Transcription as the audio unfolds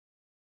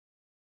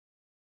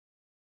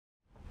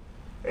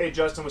Hey,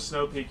 Justin with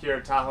Snow Peak here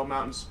at Tahoe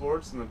Mountain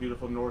Sports on the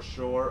beautiful North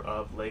Shore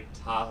of Lake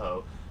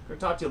Tahoe. I'm going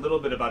to talk to you a little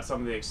bit about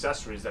some of the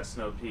accessories that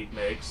Snow Peak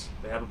makes.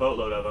 They have a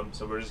boatload of them,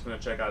 so we're just going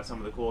to check out some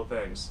of the cool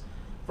things.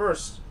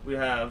 First, we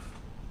have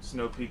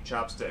Snow Peak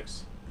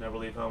Chopsticks. Never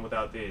leave home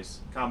without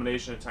these.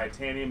 Combination of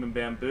titanium and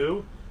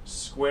bamboo,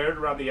 squared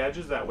around the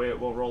edges, that way it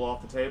will roll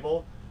off the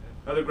table.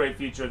 Another great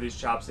feature of these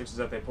chopsticks is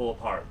that they pull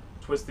apart.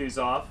 Twist these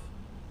off,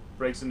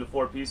 breaks into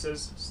 4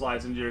 pieces,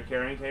 slides into your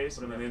carrying case,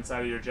 put them in the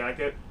inside of your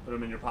jacket, put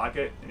them in your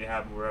pocket, and you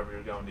have them wherever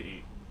you're going to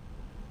eat.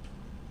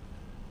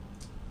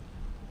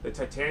 The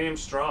titanium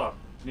straw.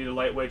 You need a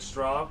lightweight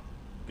straw.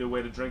 Good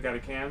way to drink out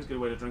of cans, good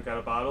way to drink out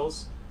of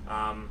bottles.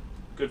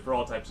 Good for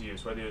all types of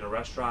use, whether you're in a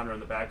restaurant or in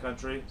the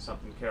backcountry,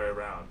 something to carry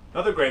around.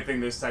 Another great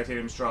thing this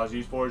titanium straw is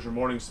used for is your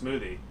morning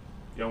smoothie.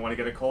 You don't want to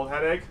get a cold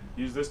headache?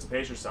 Use this to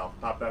pace yourself.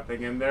 Pop that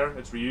thing in there,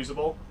 it's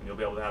reusable, and you'll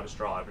be able to have a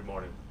straw every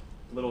morning.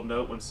 Little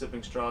note when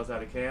sipping straws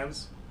out of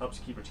cans, helps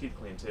you keep your teeth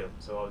clean too,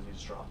 so always use a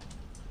straw.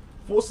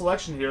 Full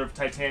selection here of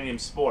titanium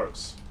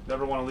sporks.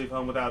 Never want to leave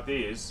home without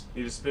these.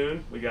 Need a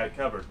spoon? We got you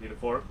covered. Need a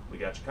fork? We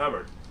got you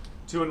covered.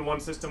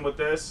 2-in-1 system with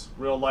this,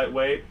 real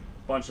lightweight,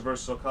 bunch of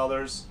versatile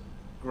colors,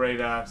 great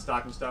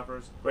stocking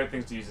stuffers, great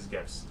things to use as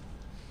gifts.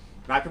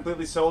 Not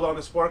completely sold on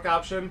the Spork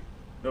option?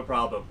 No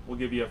problem. We'll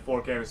give you a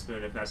fork and a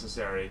spoon if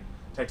necessary.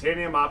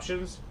 Titanium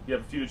options, you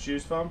have a few to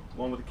choose from.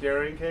 One with a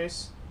carrying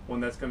case, one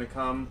that's going to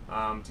come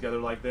together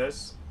like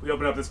this. If we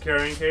open up this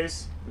carrying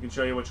case, we can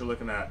show you what you're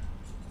looking at.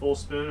 Full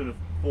spoon and a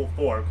full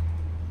fork.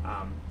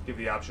 Give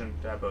the option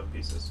to have both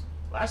pieces.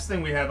 Last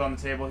thing we have on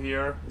the table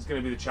here is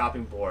going to be the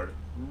chopping board.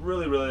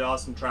 Really, really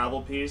awesome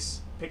travel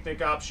piece.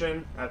 Picnic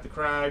option at the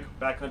crag,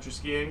 backcountry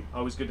skiing.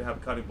 Always good to have a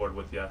cutting board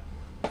with you.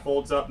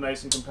 Folds up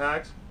nice and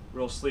compact.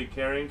 Real sleek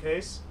carrying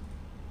case.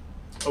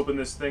 Open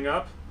this thing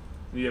up,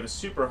 and you have a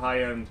super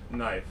high-end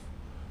knife.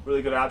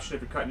 Really good option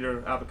if you're cutting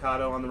your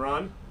avocado on the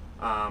run.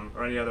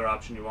 Or any other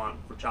option you want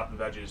for chopping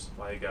veggies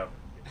while you go.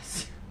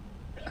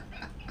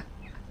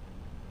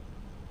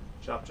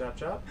 Chop, chop,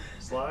 chop.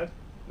 Slide.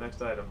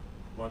 Next item.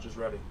 Lunch is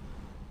ready.